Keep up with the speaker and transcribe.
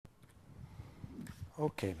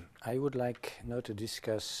Okay, I would like now to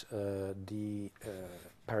discuss the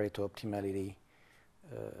Pareto optimality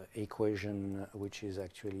equation, which is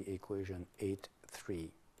actually equation 8.3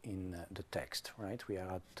 in the text, right? We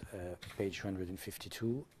are at page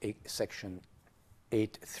 152, section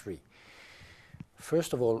 8.3.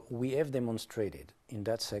 First of all, we have demonstrated in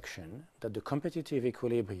that section that the competitive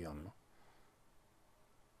equilibrium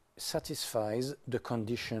satisfies the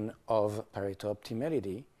condition of Pareto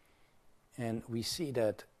optimality. And we see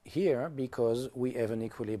that here because we have an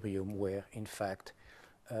equilibrium where, in fact,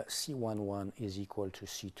 C11 is equal to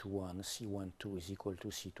C21, C12 is equal to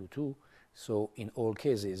C22. So in all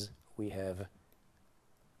cases, we have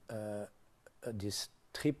this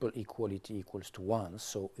triple equality equals to 1.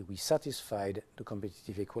 So we satisfied the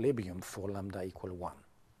competitive equilibrium for lambda equal 1.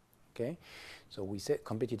 Okay, so we say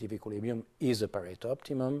competitive equilibrium is a Pareto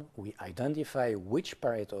optimum. We identify which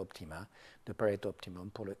Pareto optima, the Pareto optimum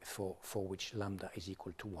for which lambda is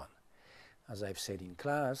equal to 1. As I've said in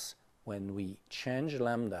class, when we change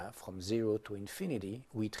lambda from 0 to infinity,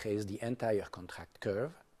 we trace the entire contract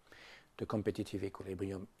curve. The competitive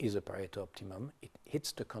equilibrium is a Pareto optimum. It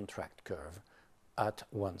hits the contract curve at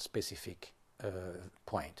one specific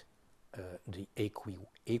point, the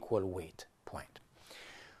equal weight point.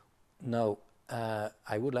 Now,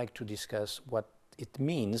 I would like to discuss what it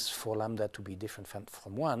means for lambda to be different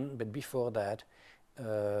from 1, but before that,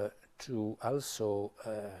 to also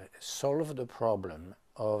solve the problem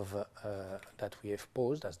of that we have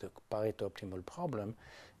posed as the Pareto optimal problem,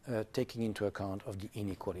 taking into account of the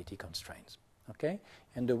inequality constraints. Okay,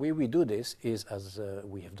 and the way we do this is as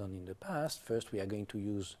we have done in the past. First, we are going to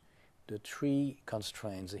use the three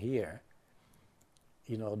constraints here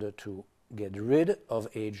in order to get rid of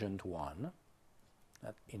agent 1.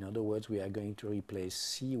 In other words, we are going to replace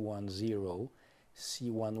C10,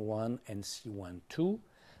 C11, and C12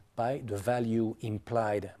 by the value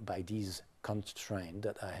implied by these constraints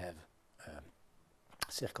that I have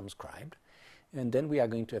circumscribed. And then we are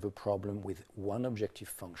going to have a problem with one objective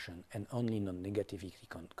function and only non-negativity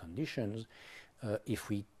conditions. If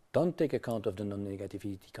we don't take account of the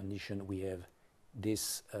non-negativity condition, we have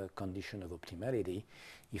this condition of optimality.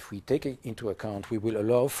 If we take it into account, we will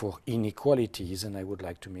allow for inequalities, and I would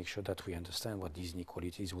like to make sure that we understand what these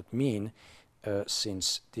inequalities would mean,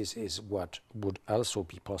 since this is what would also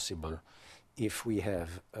be possible if we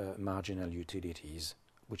have marginal utilities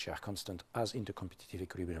which are constant, as in the competitive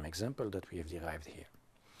equilibrium example that we have derived here.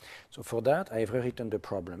 So for that, I have rewritten the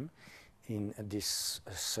problem in this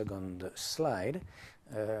second slide.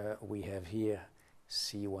 We have here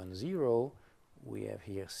C10, we have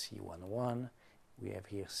here C11, we have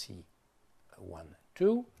here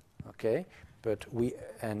C12, okay? But we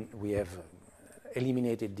have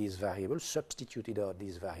eliminated these variables, substituted out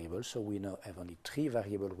these variables, so we now have only three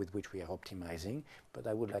variables with which we are optimizing, but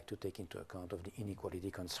I would like to take into account of the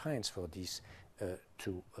inequality constraints for these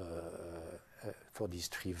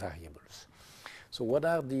three variables. So what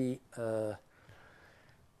are the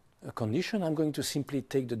conditions? I'm going to simply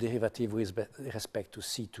take the derivative with respect to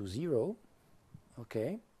C20,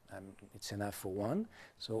 okay? It's enough for 1.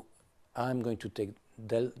 So I'm going to take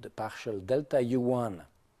the partial delta U1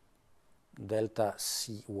 delta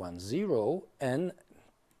C10 and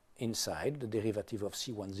inside the derivative of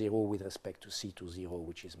C10 with respect to C20,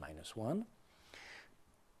 which is -1,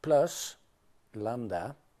 plus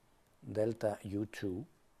lambda delta U2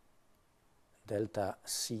 delta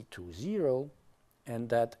C20, and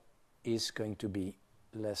that is going to be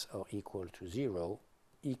less or equal to 0,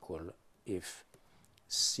 equal if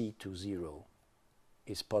C20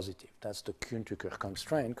 is positive. That's the Kuhn-Tucker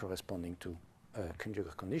constraint corresponding to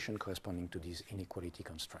Kuhn-Tucker condition corresponding to these inequality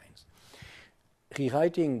constraints.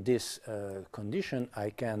 Rewriting this condition,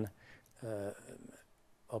 I can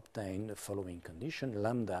obtain the following condition: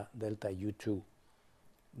 lambda delta U2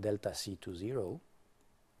 delta C20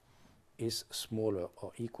 is smaller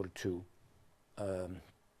or equal to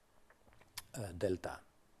delta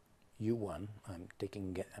U1. I'm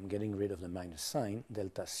getting rid of the minus sign,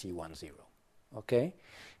 delta C10. Okay,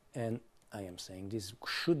 and I am saying this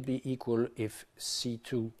should be equal if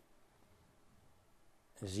C20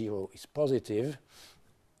 is positive.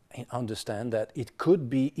 And understand that it could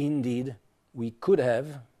be indeed, we could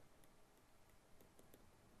have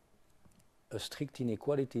a strict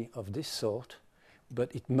inequality of this sort,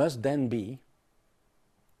 but it must then be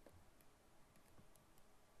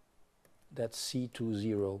that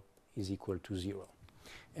C20 is equal to 0.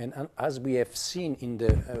 And as we have seen in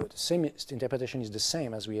the same interpretation is the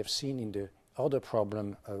same as we have seen in the other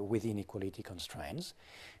problem with inequality constraints.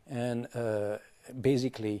 And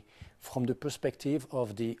basically, from the perspective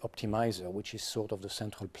of the optimizer, which is sort of the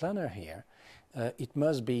central planner here, it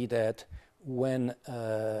must be that when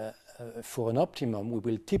for an optimum, we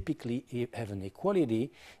will typically have an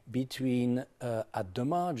equality between, at the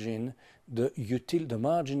margin, the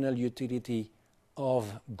marginal utility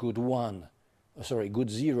of good 1, good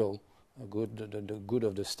 0, the good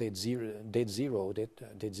of the state 0, date 0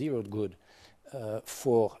 good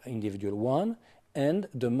for individual 1, and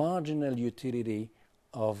the marginal utility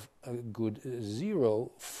of good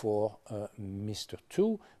 0 for Mr.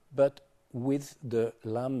 2, but with the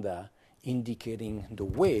lambda indicating the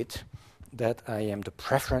weight that I am, the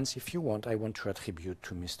preference, if you want, I want to attribute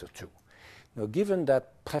to Mr. 2. Now, given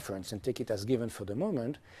that preference, and take it as given for the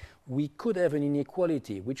moment, we could have an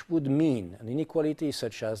inequality, which would mean an inequality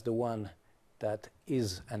such as the one that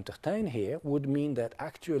is entertained here, would mean that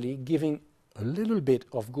actually giving a little bit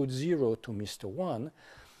of good 0 to Mr. 1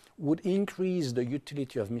 would increase the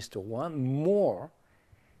utility of Mr. 1 more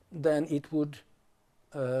than it would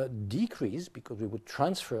decrease, because we would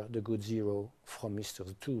transfer the good 0 from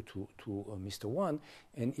Mr. 2 to Mr. 1,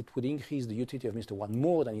 and it would increase the utility of Mr. 1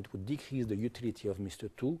 more than it would decrease the utility of Mr.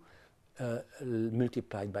 2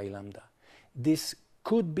 multiplied by lambda. This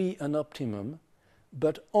could be an optimum,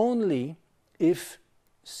 but only if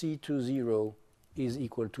C20 is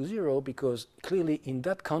equal to 0, because clearly in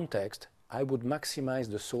that context I would maximize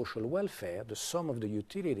the social welfare, the sum of the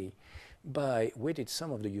utility, by weighted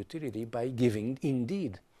sum of the utility, by giving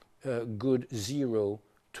indeed good 0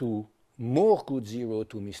 to more good 0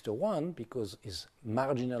 to Mr. 1, because his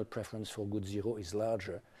marginal preference for good 0 is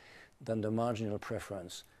larger than the marginal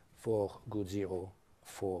preference for good 0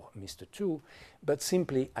 for Mr. 2. But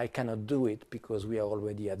simply I cannot do it because we are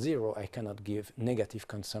already at 0. I cannot give negative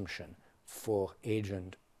consumption for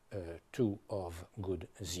agent 2 of good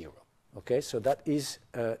 0. Okay, so that is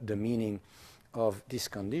the meaning of this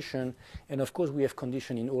condition. And of course we have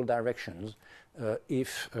condition in all directions.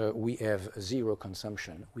 If we have 0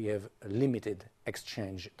 consumption, we have a limited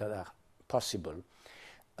exchange that are possible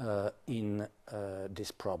in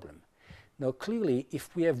this problem. Now clearly,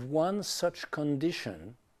 if we have one such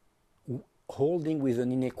condition holding with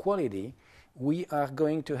an inequality, we are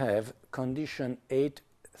going to have condition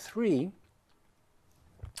 8(3),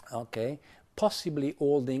 okay, possibly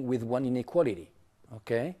holding with one inequality,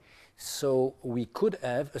 okay? So we could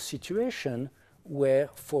have a situation where,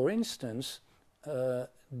 for instance,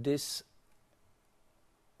 this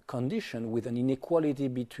condition with an inequality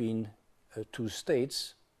between two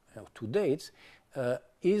states, two dates,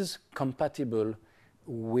 is compatible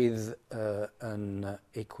with an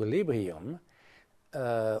equilibrium,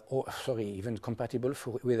 even compatible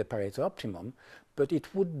with a Pareto optimum, but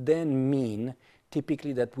it would then mean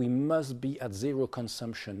typically that we must be at 0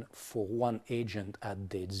 consumption for one agent at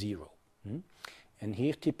date 0. And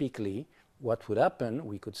here typically what would happen,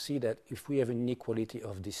 we could see that if we have an inequality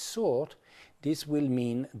of this sort, this will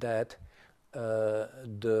mean that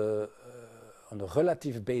on a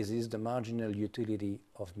relative basis, the marginal utility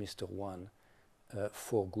of Mr. 1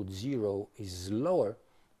 for good 0 is lower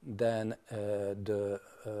than the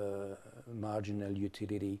marginal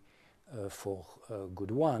utility for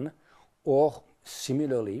good 1, or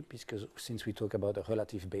similarly, because since we talk about a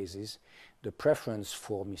relative basis, the preference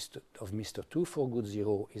for Mr. 2 for good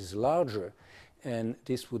 0 is larger, and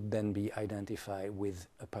this would then be identified with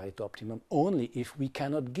a Pareto optimum only if we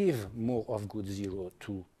cannot give more of good 0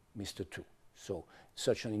 to Mr. 2. So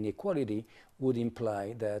such an inequality would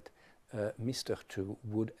imply that Mr. 2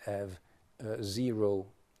 would have 0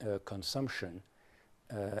 consumption,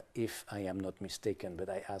 if I am not mistaken, but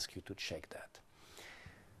I ask you to check that.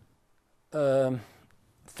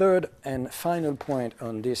 Third and final point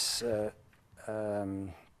on this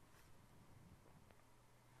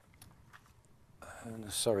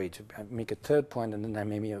sorry, to make a third point and then I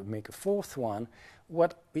maybe make a fourth one.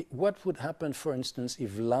 What would happen, for instance,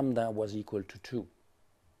 if lambda was equal to 2?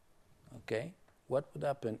 Okay, what would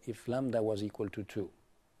happen if lambda was equal to 2?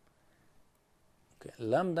 Okay,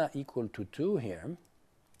 lambda equal to 2 here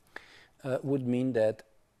would mean that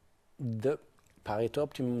the Pareto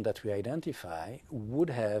optimum that we identify would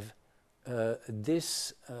have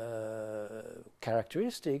this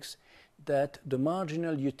characteristics, that the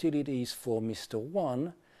marginal utilities for Mr.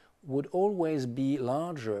 1 would always be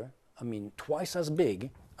larger, I mean twice as big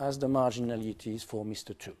as the marginal utilities for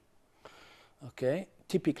Mr. 2. Okay,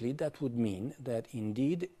 typically that would mean that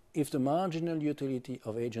indeed if the marginal utility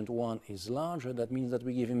of agent 1 is larger, that means that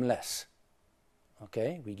we give him less.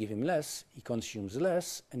 Okay, we give him less, he consumes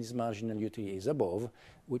less, and his marginal utility is above,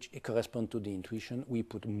 which corresponds to the intuition. We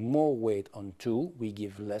put more weight on 2, we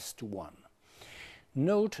give less to 1.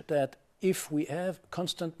 Note that if we have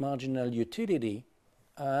constant marginal utility,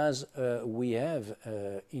 as we have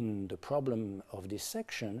in the problem of this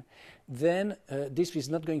section, then this is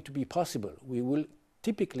not going to be possible. We will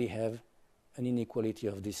typically have an inequality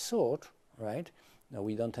of this sort, right? Now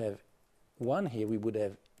we don't have 1 here, we would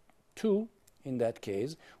have 2 in that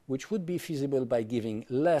case, which would be feasible by giving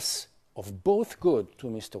less of both good to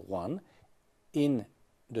Mr. 1 in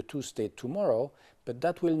the 2 state tomorrow, but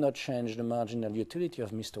that will not change the marginal utility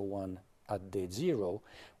of Mr. 1 at date 0.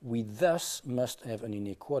 We thus must have an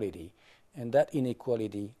inequality, and that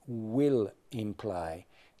inequality will imply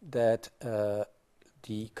that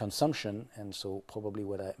the consumption, and so probably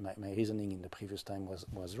what my reasoning in the previous time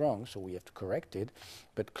was wrong, so we have to correct it,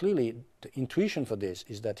 but clearly the intuition for this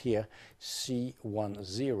is that here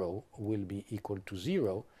C10 will be equal to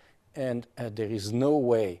 0, and there is no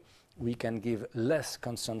way we can give less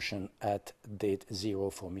consumption at date 0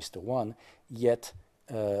 for Mr. 1, yet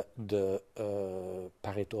the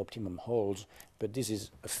Pareto optimum holds, but this is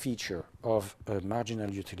a feature of a marginal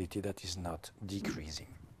utility that is not decreasing.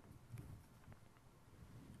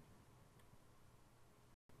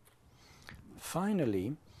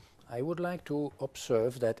 Finally, I would like to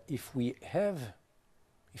observe that if we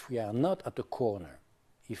are not at a corner,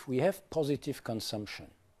 if we have positive consumption,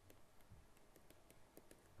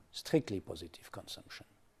 strictly positive consumption,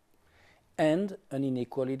 and an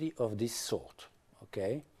inequality of this sort,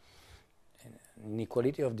 okay, an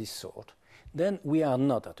inequality of this sort, then we are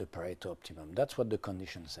not at a Pareto optimum. That's what the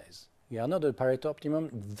condition says. We are not at a Pareto optimum,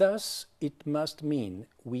 thus it must mean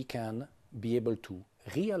we can be able to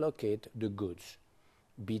reallocate the goods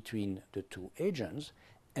between the 2 agents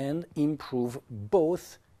and improve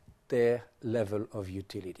both their level of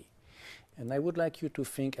utility. And I would like you to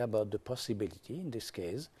think about the possibility, in this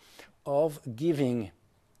case, of giving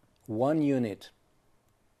 1 unit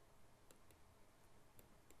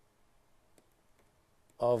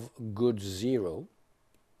of good 0,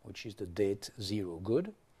 which is the date 0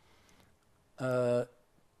 good,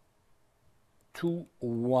 to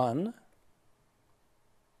 1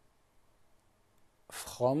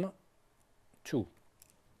 from 2.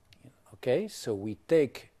 Okay, so we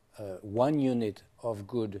take 1 unit of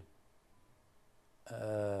good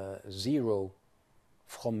 0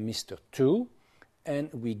 from Mr. 2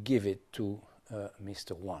 and we give it to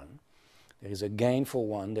Mr. 1. There is a gain for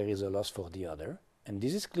one, there is a loss for the other, and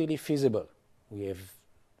this is clearly feasible. We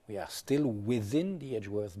are still within the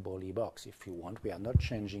Edgeworth-Borley box, if you want. We are not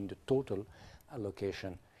changing the total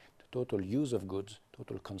allocation, the total use of goods,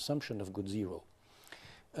 total consumption of goods 0.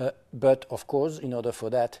 But of course, in order for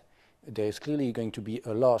that, there is clearly going to be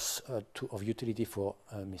a loss of utility for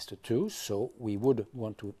Mr. 2, so we would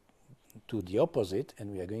want to do the opposite,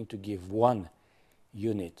 and we are going to give 1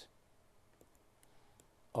 unit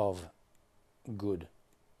of good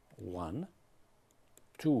 1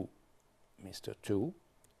 to Mr. 2,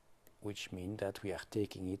 which means that we are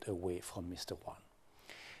taking it away from Mr. 1.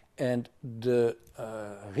 And the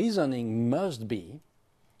reasoning must be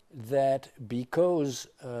that because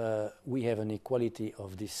we have an equality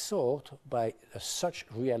of this sort, by such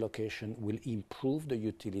reallocation will improve the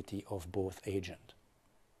utility of both agents.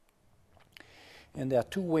 And there are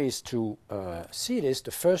 2 ways to see this.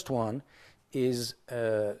 The first one is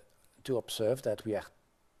to observe that we are,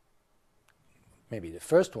 maybe the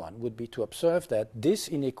first one would be to observe that this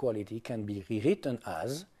inequality can be rewritten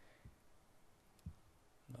as,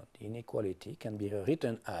 the inequality can be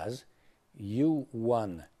rewritten as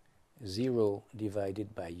U1 0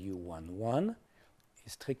 divided by U1 1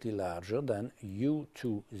 is strictly larger than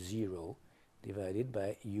U2 0 divided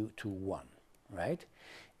by U2 1, right?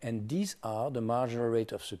 And these are the marginal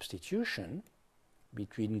rate of substitution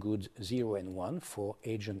between goods 0 and 1 for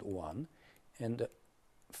agent 1 and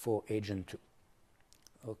for agent 2.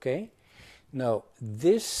 Okay? Now,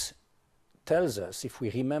 this tells us, if we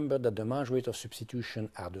remember that the marginal rate of substitution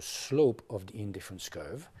are the slope of the indifference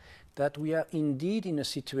curve, that we are indeed in a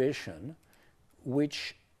situation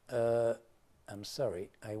which, I'm sorry,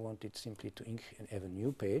 I wanted simply to have a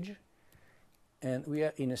new page, and we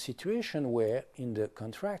are in a situation where in the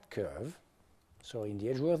contract curve, so in the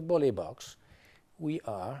Edgeworth-Borley box, we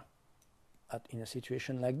are in a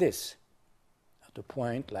situation like this, at a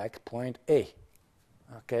point like point A.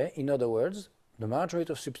 Okay, in other words, the marginal rate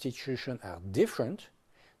of substitution are different,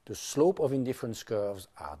 the slope of indifference curves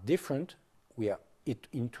are different, we are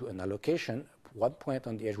into an allocation, 1 point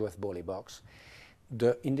on the Edgeworth-Borley box,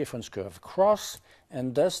 the indifference curve cross,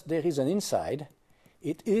 and thus there is an inside.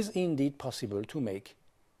 It is indeed possible to make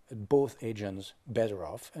both agents better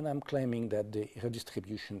off, and I'm claiming that the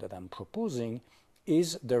redistribution that I'm proposing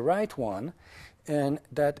is the right one, and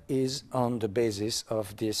that is on the basis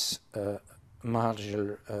of this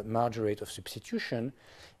marginal rate of substitution.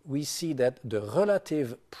 We see that the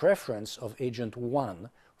relative preference of agent 1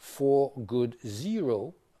 for good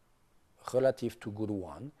 0 relative to good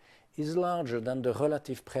 1 is larger than the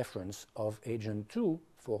relative preference of agent 2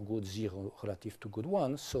 for good 0 relative to good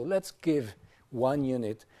 1. So let's give 1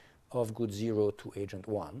 unit of good 0 to agent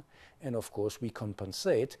 1. And of course, we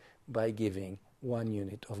compensate by giving 1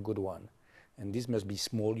 unit of good 1. And this must be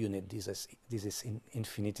small unit. This is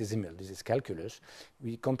infinitesimal. This is calculus.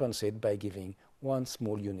 We compensate by giving 1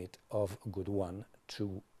 small unit of good 1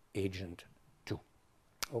 to agent 2.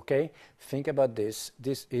 Okay? Think about this.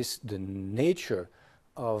 This is the nature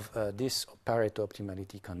of this Pareto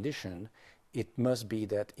optimality condition. It must be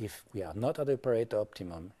that if we are not at a Pareto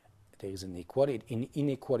optimum, there is an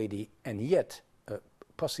inequality, and yet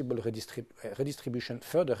possible redistribution,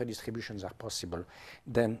 further redistributions are possible,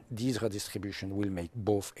 then these redistributions will make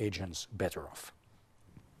both agents better off.